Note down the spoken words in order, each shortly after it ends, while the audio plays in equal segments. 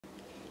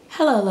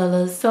Hello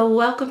Lolas, so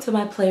welcome to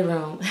my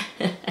playroom.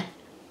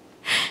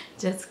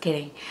 Just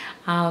kidding.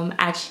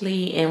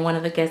 Actually in one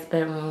of the guest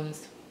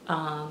bedrooms,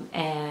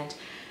 and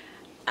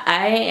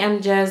I am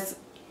just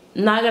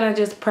not gonna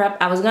just prep.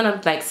 I was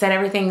gonna like set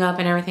everything up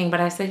and everything, but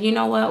I said, you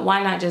know what,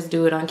 why not just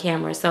do it on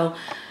camera? So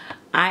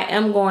I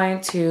am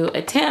going to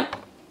attempt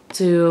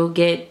to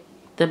get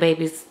the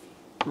babies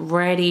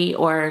ready,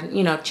 or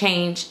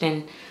changed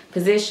and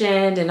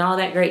positioned and all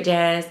that great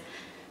jazz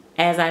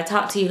as I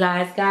talk to you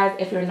guys. Guys,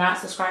 if you're not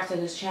subscribed to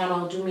this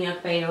channel, do me a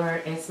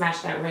favor and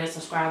smash that red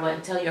subscribe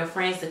button. Tell your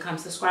friends to come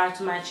subscribe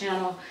to my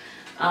channel.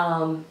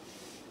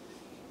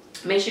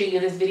 Make sure you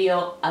give this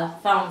video a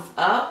thumbs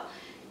up.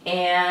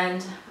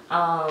 And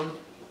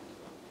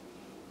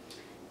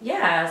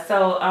yeah,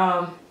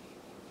 so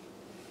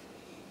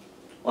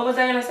what was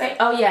I gonna say?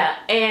 Oh yeah,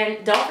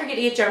 and don't forget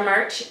to get your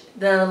merch.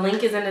 The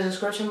link is in the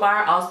description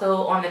bar.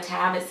 Also on the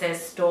tab it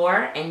says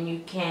store, and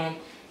you can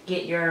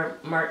get your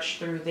merch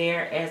through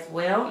there as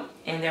well.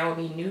 And there will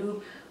be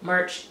new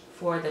merch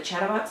for the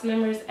Chatterbox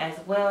members as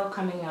well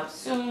coming up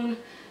soon.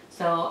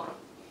 So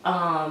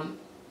I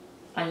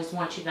just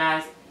want you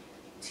guys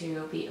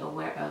to be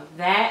aware of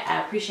that.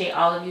 I appreciate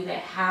all of you that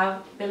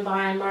have been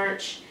buying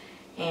merch,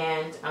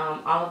 and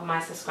all of my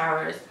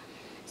subscribers.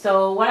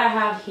 So what I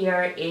have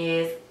here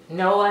is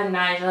Noah,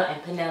 Nigel,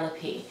 and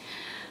Penelope.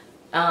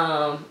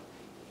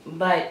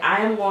 But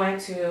I am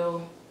going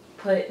to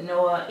put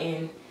Noah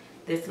in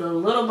this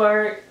little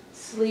bird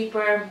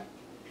sleeper,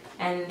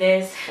 and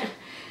this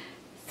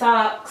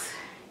socks,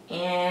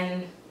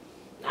 and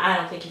I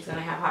don't think he's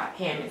gonna have hot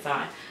hammocks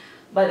on.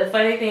 But the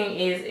funny thing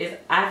is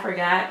I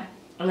forgot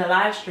on the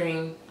live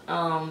stream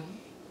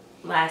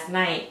last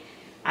night.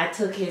 I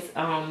took his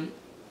cloth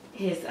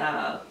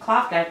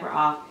diaper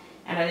off,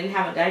 and I didn't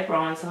have a diaper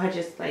on, so I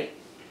just like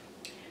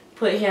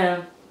put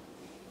his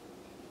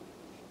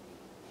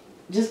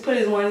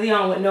onesie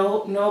on with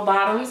no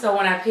bottom. So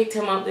when I picked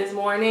him up this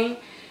morning,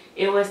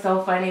 it was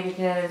so funny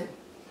because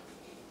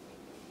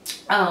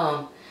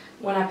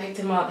when I picked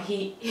him up,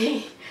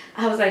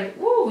 I was like,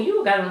 "Woo,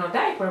 you got on a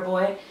diaper,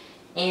 boy,"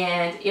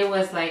 and it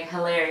was like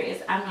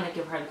hilarious. I'm gonna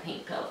give her the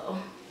pink pillow.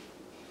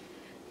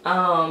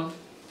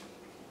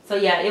 So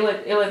yeah,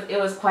 it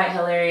was quite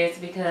hilarious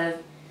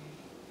because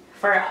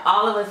for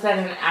all of a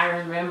sudden I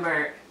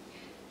remembered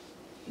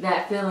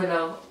that feeling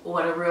of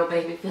what a real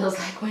baby feels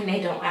like when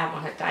they don't have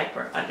on a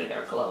diaper under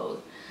their clothes.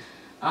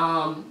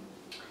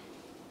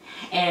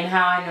 And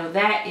how I know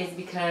that is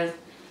because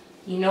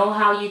you know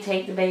how you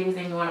take the babies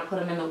and you want to put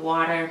them in the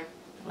water,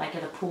 like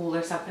at a pool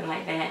or something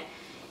like that.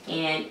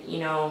 And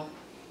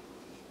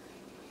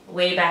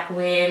way back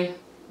when,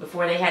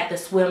 before they had the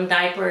swim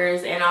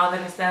diapers and all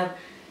that stuff,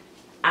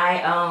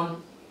 I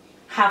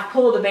have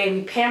pulled the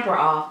baby pamper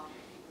off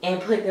and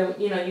put them,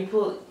 you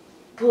pull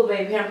the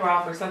baby pamper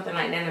off or something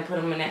like that and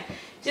put them in that.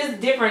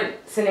 Just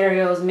different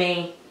scenarios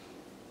may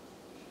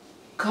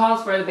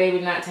cause for the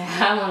baby not to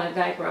have on a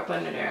diaper up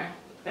under their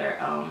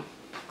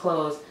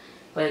clothes,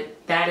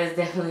 but that is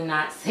definitely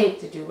not safe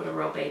to do with a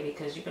real baby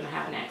because you're gonna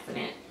have an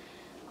accident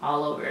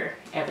all over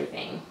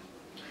everything.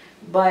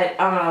 But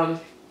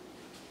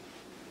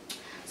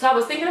so I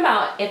was thinking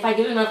about if I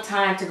get enough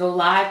time to go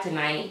live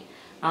tonight.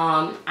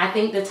 I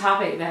think the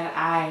topic that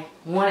I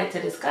wanted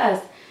to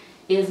discuss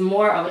is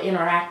more of an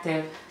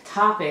interactive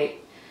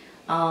topic,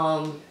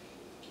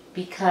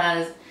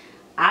 because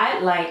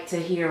I'd like to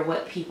hear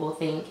what people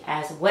think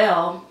as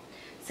well.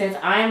 Since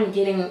I'm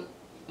getting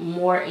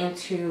more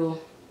into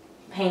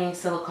painting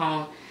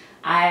silicone,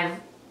 I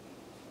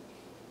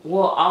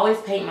will always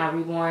paint my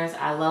reborns.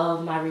 I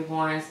love my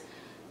reborns.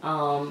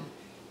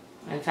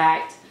 In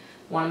fact,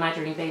 one of my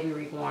dream baby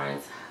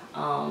reborns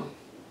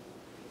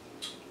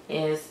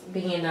is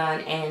being done,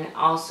 and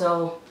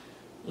also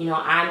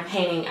I'm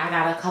painting. I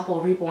got a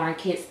couple reborn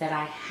kits that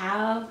I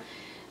have.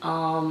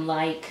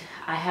 Like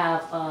I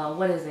have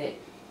what is it,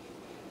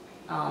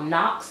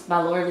 Knox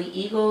by Lordly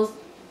Eagles,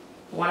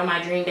 one of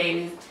my dream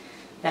babies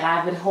that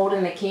I've been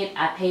holding the kit.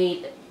 I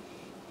think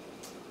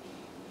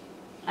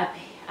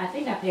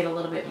I paid a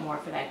little bit more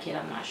for that kit.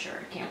 I'm not sure,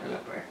 I can't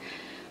remember.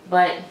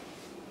 But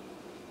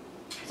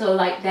so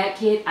like that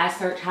kit, I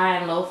searched high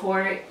and low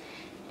for it,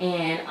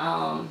 and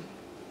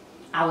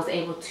I was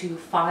able to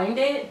find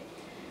it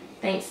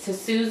thanks to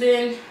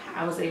Susan.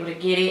 I was able to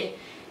get it,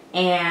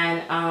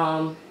 and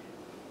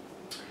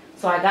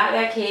so I got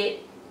that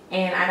kit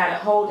and I got a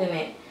hold in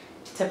it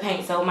to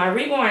paint. So my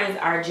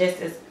reborns are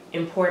just as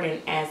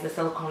important as the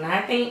silicone, and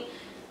I think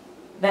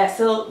that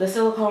the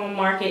silicone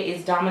market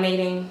is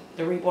dominating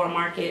the reborn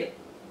market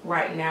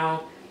right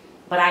now.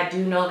 But I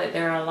do know that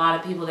there are a lot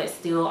of people that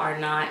still are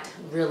not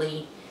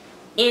really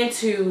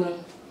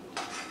into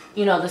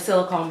the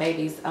silicone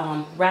babies.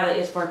 Rather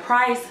it's for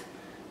price,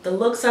 the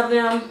looks of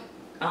them.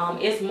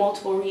 It's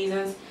multiple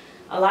reasons.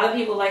 A lot of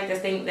people like to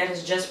think that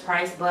it's just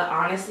price, but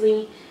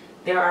honestly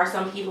there are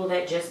some people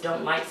that just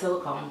don't like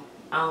silicone.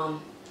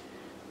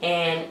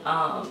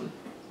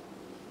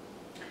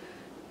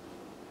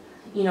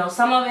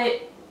 Some of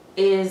it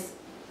is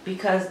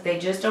because they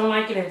just don't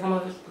like it, and some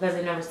of it's because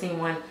they've never seen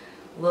one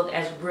look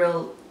as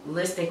real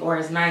realistic or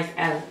as nice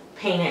as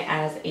painted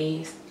as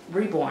a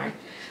reborn.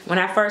 When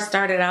I first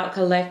started out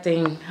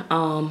collecting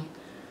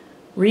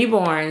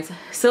reborns,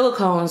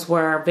 silicones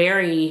were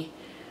very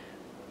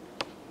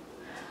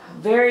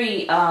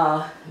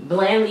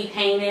blandly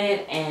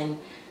painted, and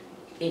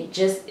they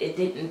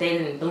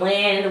didn't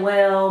blend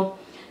well.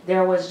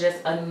 There was just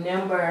a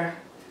number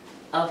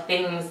of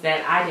things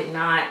that I did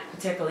not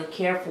particularly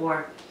care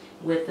for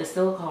with the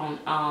silicone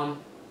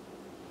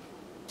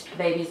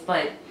babies.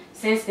 But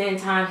since then,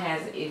 time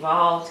has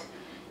evolved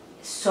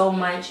so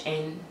much,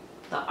 and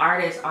the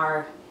artists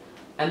are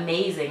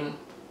amazing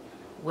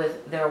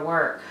with their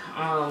work.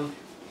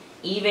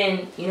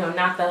 Even, you know,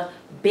 not the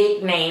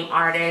big name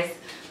artists,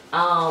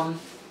 a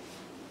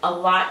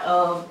lot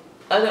of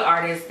other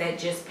artists that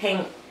just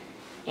paint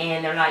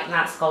and they're like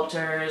not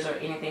sculptors or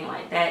anything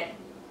like that.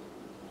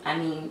 I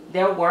mean,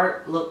 their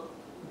work look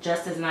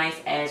just as nice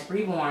as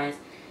reborns,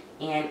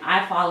 and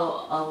I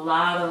follow a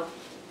lot of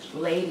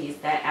ladies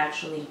that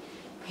actually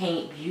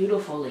paint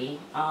beautifully.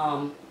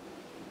 One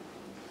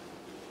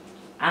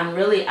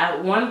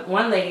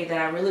lady that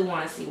I really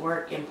want to see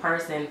work in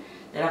person,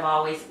 that I've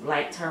always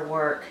liked her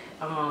work,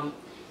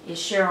 is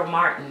Cheryl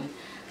Martin.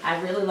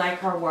 I really like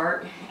her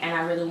work, and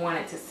I really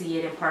wanted to see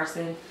it in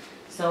person.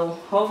 So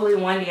hopefully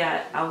one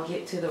day I'll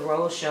get to the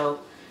Rose show,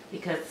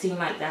 because it seems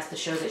like that's the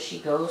show that she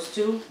goes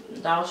to, the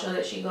doll show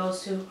that she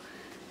goes to,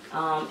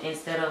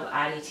 instead of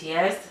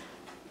IDTS.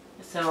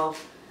 So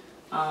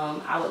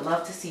I would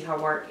love to see her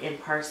work in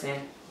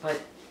person.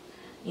 But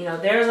you know,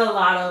 there's a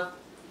lot of,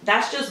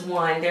 that's just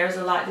one. There's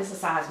a lot. This is a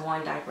size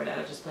 1 diaper that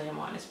I just put him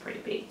on. It's pretty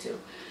big too.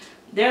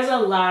 There's a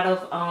lot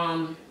of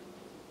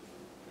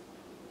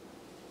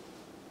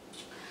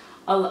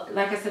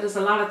like I said, there's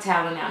a lot of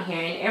talent out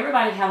here, and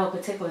everybody have a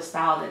particular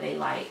style that they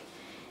like,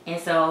 and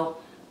so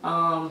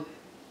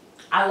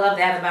I love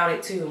that about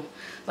it too.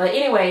 But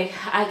anyway,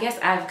 I guess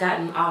I've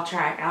gotten off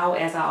track,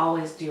 as I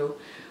always do.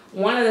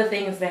 One of the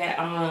things that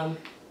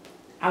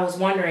I was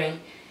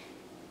wondering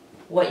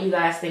what you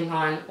guys think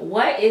on,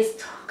 what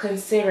is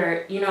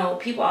considered, you know,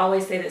 people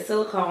always say that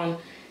silicone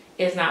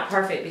is not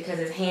perfect because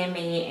it's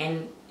handmade,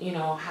 and you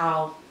know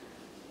how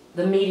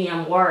the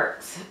medium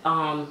works.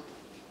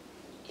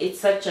 It's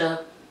such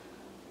a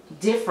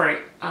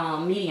different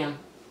medium.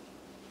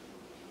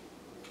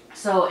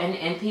 So,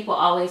 and people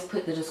always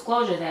put the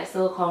disclosure that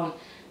silicone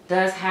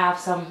does have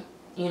some,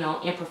 you know,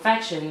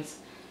 imperfections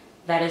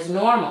that is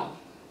normal.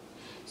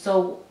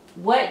 So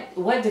what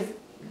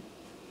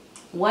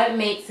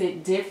makes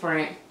it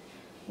different?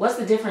 What's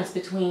the difference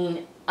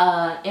between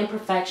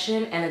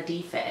imperfection and a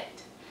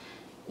defect?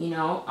 You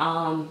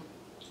know,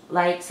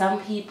 like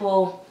some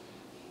people,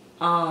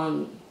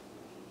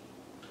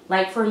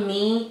 like for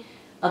me,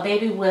 a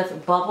baby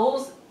with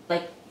bubbles,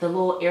 like the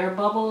little air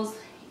bubbles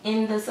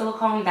in the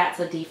silicone, that's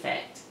a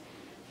defect.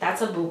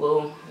 That's a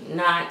boo-boo,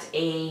 not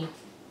a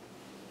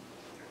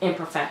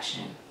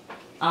imperfection.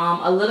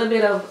 A little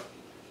bit of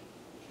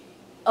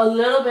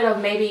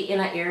maybe in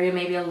an area,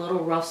 maybe a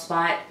little rough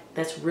spot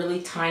that's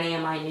really tiny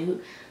and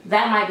minute,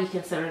 that might be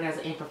considered as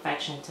an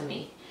imperfection to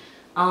me.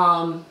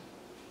 Of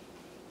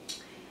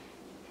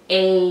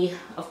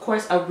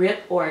course, a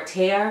rip or a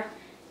tear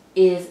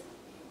is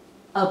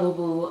a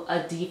boo-boo,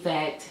 a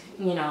defect,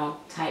 you know,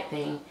 type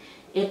thing.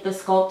 If the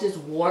sculpt is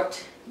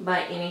warped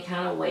by any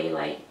kind of way,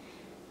 like,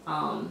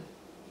 and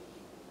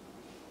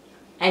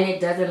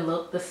it doesn't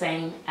look the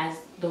same as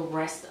the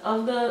rest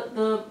of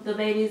the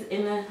babies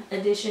in the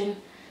edition,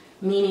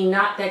 meaning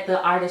not that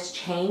the artist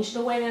changed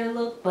the way that it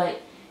looked,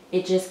 but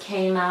it just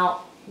came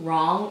out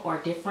wrong or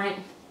different,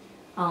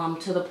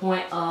 to the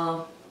point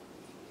of,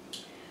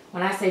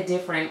 when I say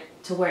different,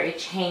 to where it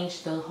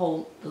changed the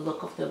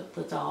look of the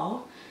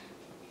doll,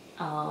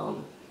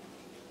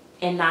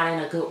 and not in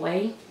a good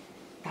way.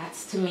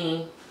 That's, to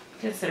me,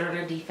 considered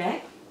a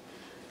defect.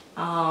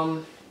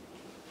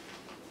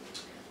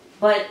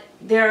 But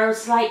there are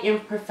slight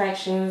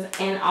imperfections,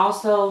 and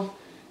also,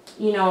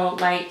 you know,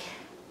 like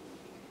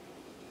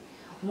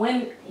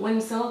when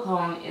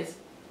silicone is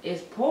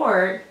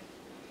poured,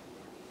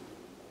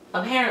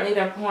 apparently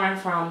they're pouring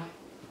from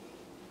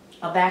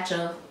a batch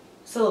of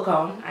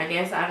silicone, I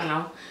guess, I don't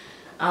know.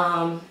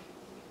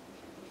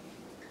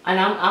 And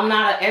I'm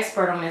not an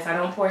expert on this. I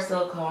don't pour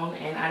silicone,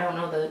 and I don't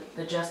know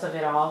the gist of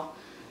it all.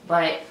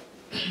 But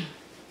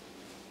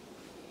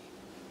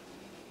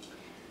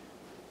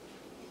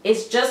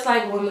it's just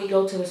like when we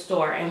go to the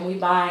store and we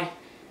buy,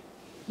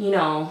 you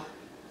know,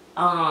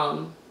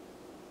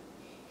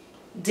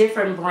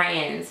 different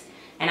brands,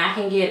 and I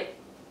can get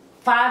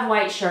 5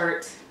 white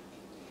shirts,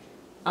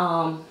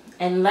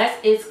 unless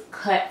it's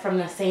cut from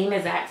the same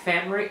exact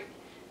fabric,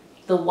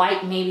 the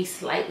white may be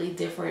slightly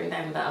different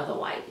than the other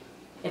white,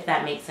 if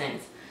that makes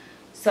sense.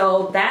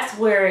 So that's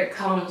where it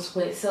comes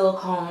with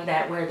silicone,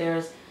 that where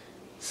there's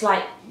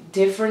slight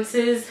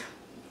differences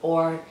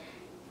or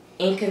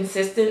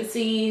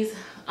inconsistencies.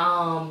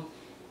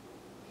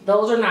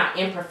 Those are not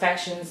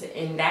imperfections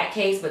in that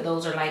case, but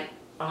those are like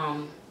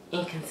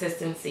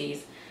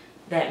inconsistencies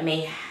that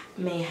may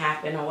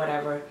happen or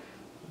whatever.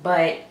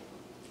 But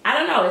I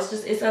don't know. It's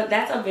just,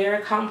 that's a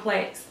very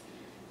complex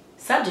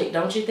subject,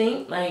 don't you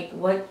think? Like,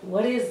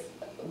 what is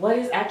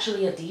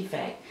actually a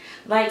defect?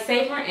 Like,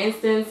 say for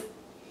instance,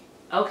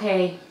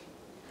 okay,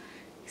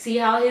 see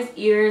how his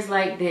ears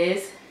like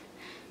this?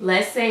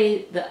 Let's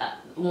say the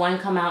one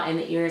come out and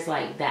the ears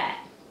like that.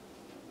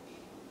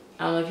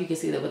 I don't know if you can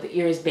see that, but the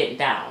ear is bent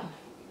down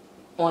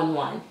on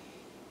one.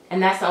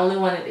 And that's the only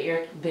one that the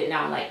ear bent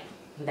down like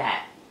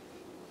that.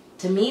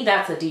 To me,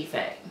 that's a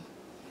defect.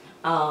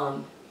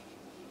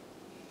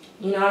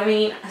 You know what I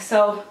mean?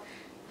 So,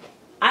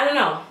 I don't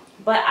know.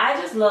 But I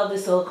just love the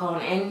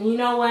silicone. And you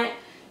know what?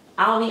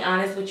 I'll be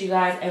honest with you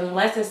guys.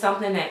 Unless it's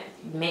something that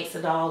makes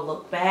the doll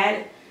look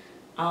bad.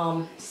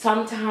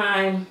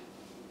 Sometimes,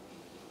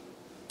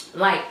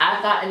 like,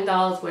 I've gotten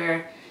dolls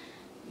where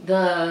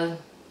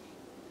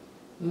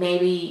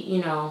maybe,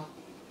 you know,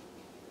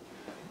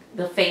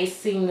 the face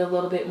seemed a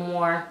little bit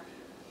more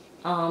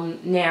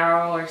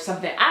narrow or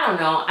something. I don't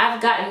know.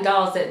 I've gotten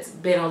dolls that's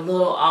been a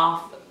little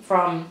off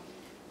from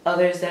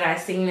others that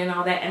I've seen and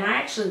all that, and I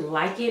actually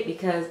like it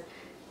because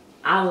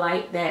I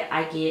like that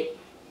I get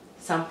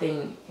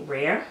something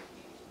rare,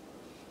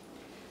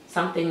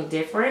 something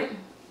different.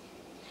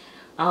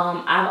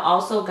 I've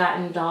also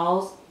gotten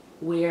dolls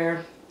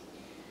where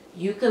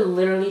you could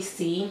literally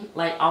see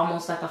like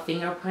almost like a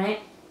fingerprint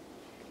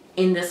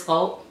in the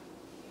sculpt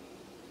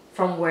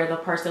from where the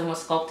person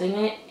was sculpting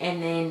it,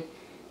 and then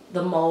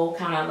the mold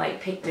kind of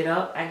like picked it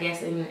up, I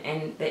guess,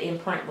 and the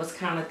imprint was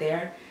kind of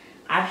there.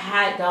 I've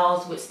had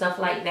dolls with stuff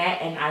like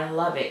that, and I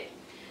love it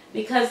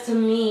because to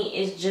me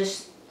it's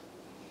just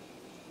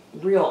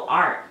real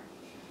art.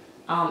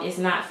 It's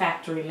not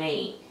factory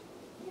made.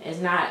 It's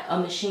not a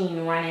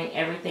machine running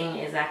everything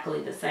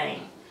exactly the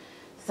same.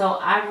 So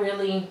I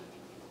really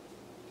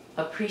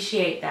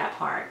appreciate that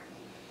part.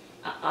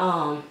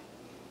 Now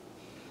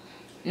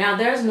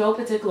there's no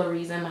particular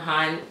reason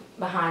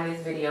behind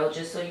this video,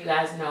 just so you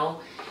guys know.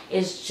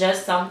 It's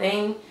just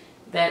something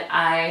that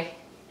I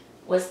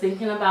was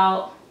thinking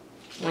about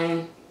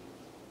when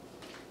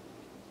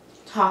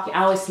talking.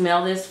 I always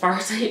smell this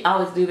first. I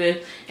always do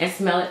this and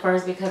smell it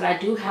first because I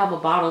do have a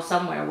bottle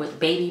somewhere with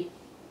baby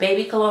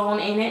cologne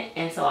in it,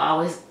 and so I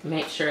always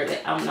make sure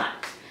that I'm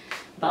not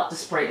about to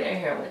spray their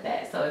hair with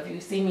that. So if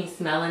you see me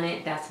smelling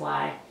it, that's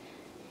why.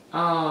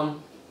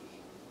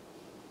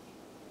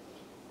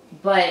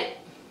 But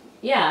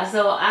yeah,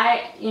 so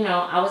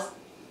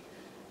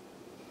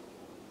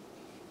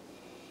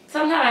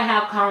sometimes I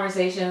have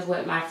conversations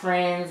with my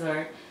friends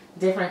or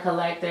different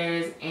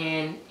collectors,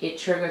 and it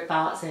triggered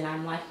thoughts, and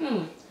I'm like,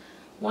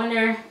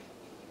 wonder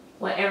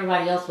what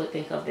everybody else would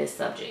think of this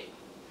subject.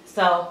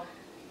 So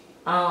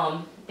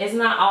it's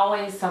not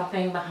always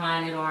something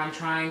behind it, or I'm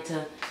trying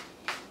to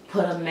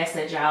put a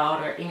message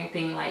out or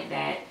anything like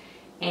that.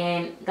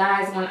 And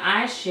guys, when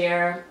I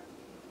share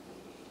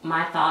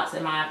my thoughts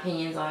and my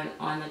opinions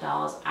on the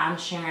dolls, I'm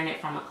sharing it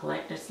from a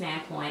collector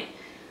standpoint.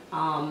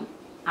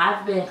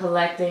 I've been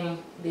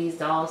collecting these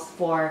dolls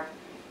for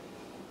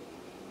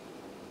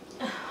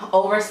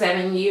over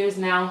 7 years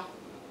now.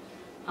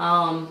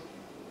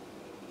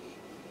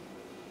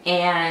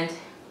 And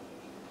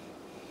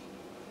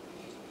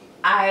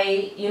I'm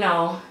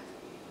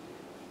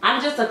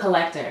just a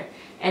collector.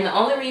 And the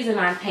only reason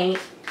I paint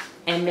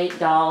and make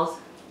dolls,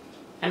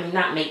 I mean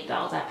not make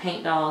dolls, I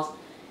paint dolls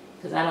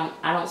because I don't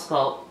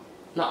sculpt.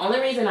 The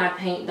only reason I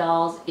paint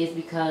dolls is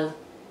because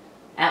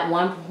at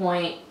one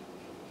point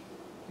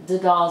the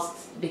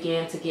dolls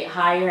began to get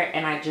higher,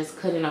 and I just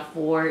couldn't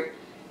afford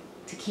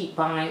to keep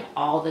buying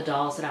all the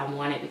dolls that I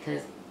wanted,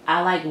 because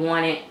I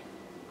wanted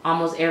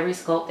almost every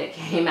sculpt that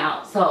came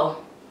out.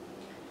 So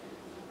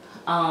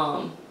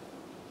I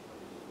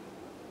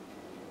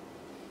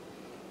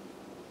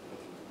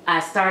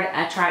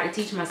tried to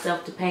teach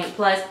myself to paint.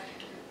 Plus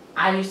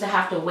I used to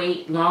have to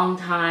wait long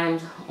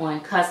times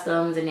on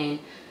customs, and then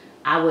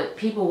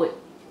people would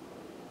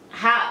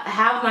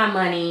have my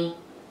money,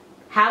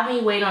 have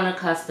me wait on a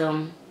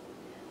custom,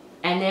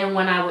 and then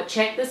when I would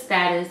check the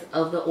status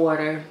of the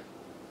order,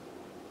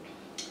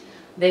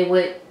 they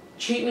would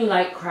treat me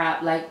like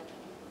crap, like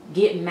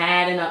get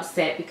mad and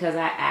upset because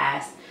I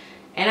asked.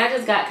 And I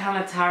just got kind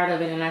of tired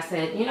of it, and I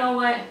said, you know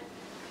what,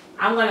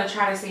 I'm going to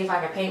try to see if I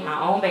can paint my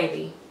own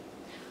baby.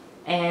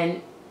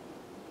 And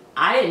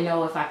I didn't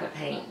know if I could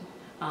paint.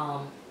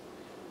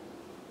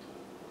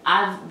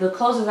 The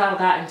closest I've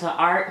gotten to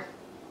art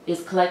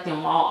is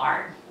collecting wall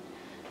art.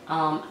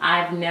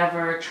 I've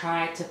never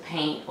tried to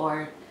paint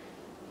or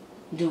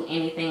do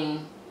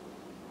anything,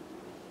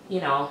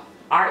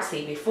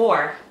 artsy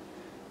before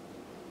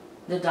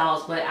the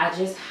dolls, but I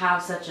just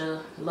have such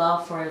a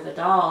love for the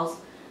dolls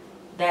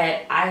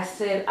that I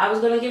said I was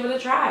going to give it a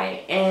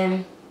try,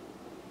 and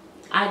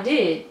I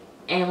did.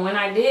 And when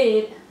I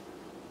did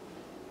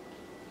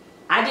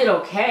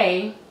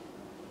okay.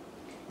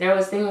 There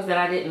was things that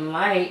I didn't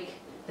like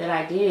that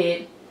I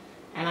did,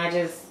 and I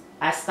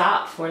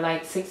stopped for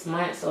like 6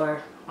 months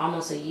or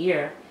almost a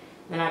year.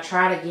 Then I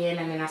tried again,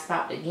 and then I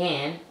stopped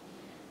again.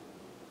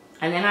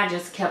 And then I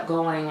just kept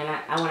going, and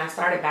when I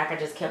started back, I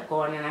just kept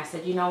going, and I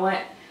said, you know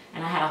what?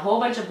 and I had a whole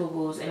bunch of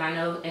boo-boos. And I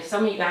know if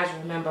some of you guys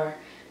remember,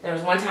 there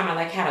was one time I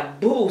like had a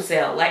boo-boo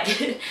sale. Like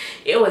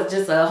it was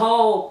just a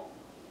whole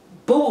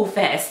boo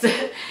fest.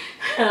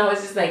 And I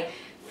was just like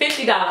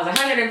 $50,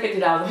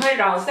 $150, $100,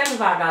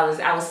 $75.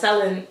 I was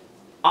selling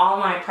all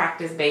my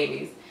practice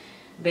babies,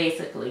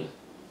 basically.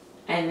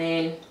 And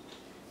then,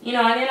 you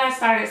know, and then I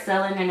started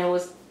selling, and it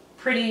was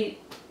pretty,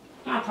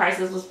 my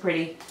prices was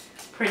pretty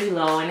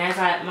low. And as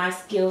my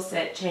skill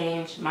set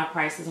changed, my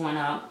prices went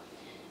up.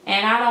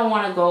 And I don't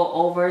want to go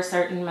over a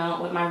certain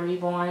amount with my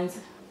reborns.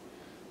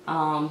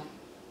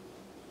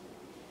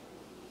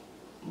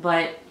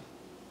 But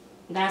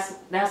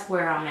that's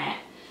where I'm at.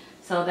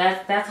 So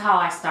that's how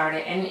I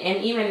started.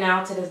 And even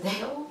now to this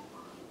day, oh,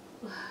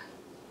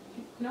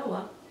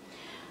 Noah.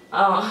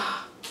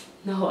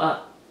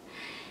 Noah.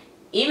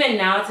 Even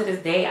now to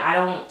this day, I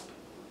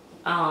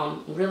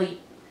don't really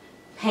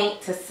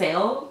paint to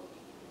sell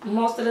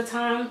most of the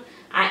time.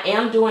 I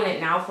am doing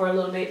it now for a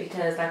little bit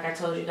because, like I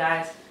told you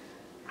guys,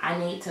 I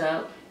need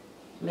to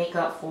make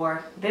up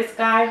for this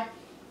guy.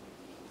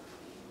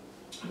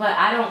 But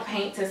I don't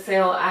paint to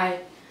sell. I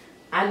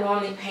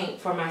normally paint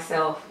for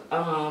myself.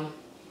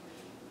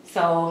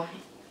 So,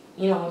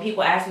 you know, when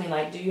people ask me,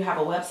 like, do you have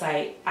a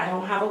website? I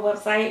don't have a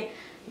website.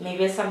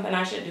 Maybe it's something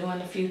I should do in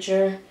the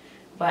future.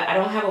 But I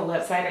don't have a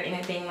website or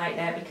anything like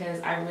that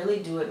because I really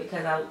do it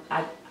because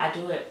I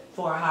do it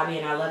for a hobby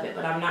and I love it.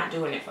 But I'm not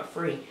doing it for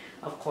free,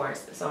 of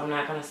course. So I'm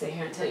not going to sit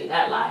here and tell you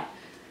that lie.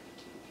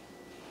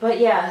 But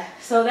yeah,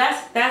 so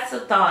that's a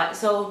thought.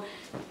 So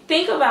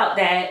think about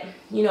that,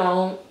 you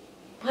know.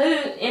 Put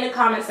it in the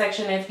comment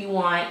section if you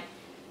want.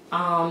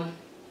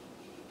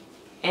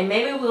 And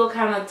maybe we'll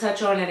kind of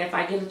touch on it if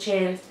I get a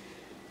chance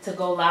to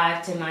go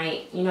live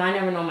tonight. You know, I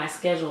never know my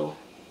schedule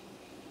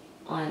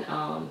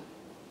on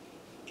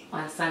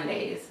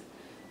Sundays.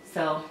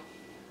 So,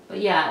 but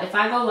yeah, if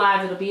I go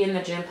live, it'll be in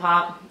the Gym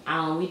Pop.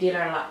 We did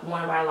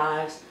one of our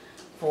lives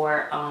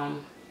for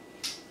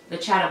the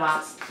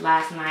Chatterbox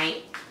last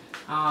night.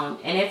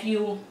 And if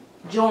you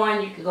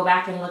join, you can go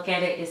back and look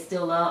at it. It's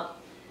still up.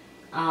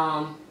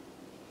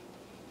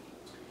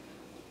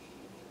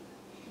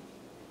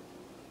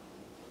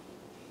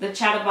 The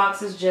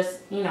Chatterbox is just,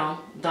 you know,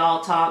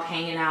 doll talk,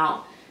 hanging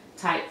out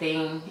type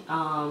thing.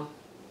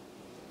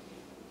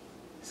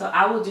 So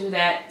I will do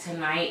that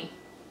tonight.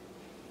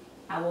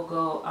 I will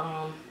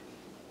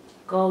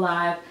go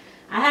live.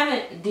 I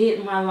haven't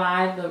did my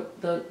live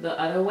the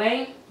other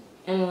way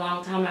in a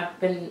long time. I've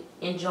been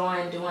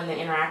enjoying doing the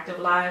interactive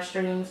live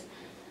streams.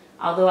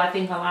 Although I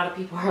think a lot of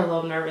people are a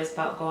little nervous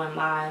about going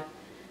live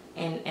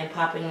and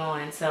popping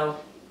on. So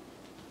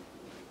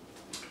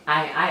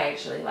I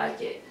actually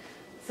like it.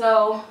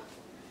 So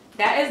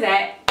that is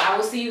that. I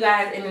will see you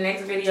guys in the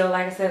next video.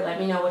 Like I said, let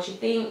me know what you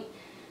think.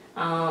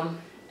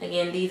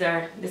 Again,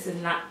 this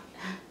is not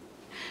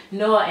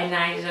Noah and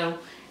Nigel,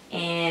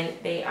 and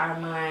they are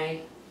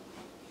my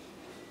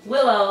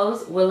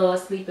Willows. Willow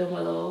is sleeping,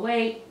 Willow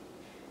awake.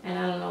 And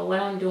I don't know what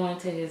I'm doing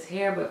to his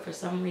hair, but for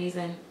some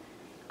reason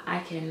I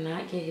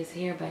cannot get his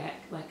hair back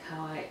like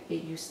how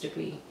it used to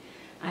be.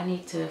 I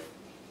need to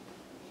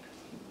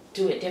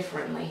do it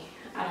differently.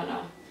 I don't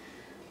know.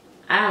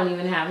 I don't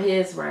even have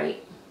his right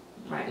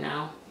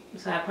now.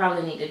 So I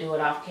probably need to do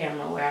it off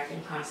camera where I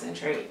can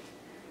concentrate.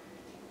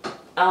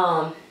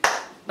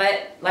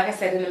 But like I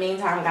said, in the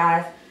meantime,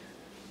 guys,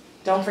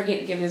 don't forget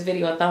to give this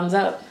video a thumbs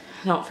up.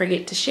 Don't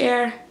forget to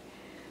share,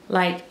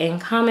 like, and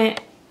comment.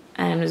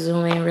 I am going to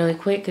zoom in really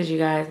quick because you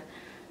guys,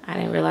 I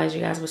didn't realize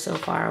you guys were so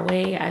far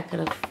away. I could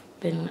have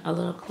been a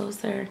little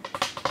closer.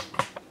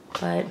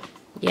 But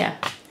yeah,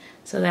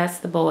 so that's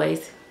the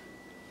boys.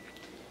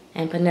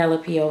 And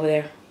Penelope over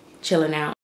there chilling out.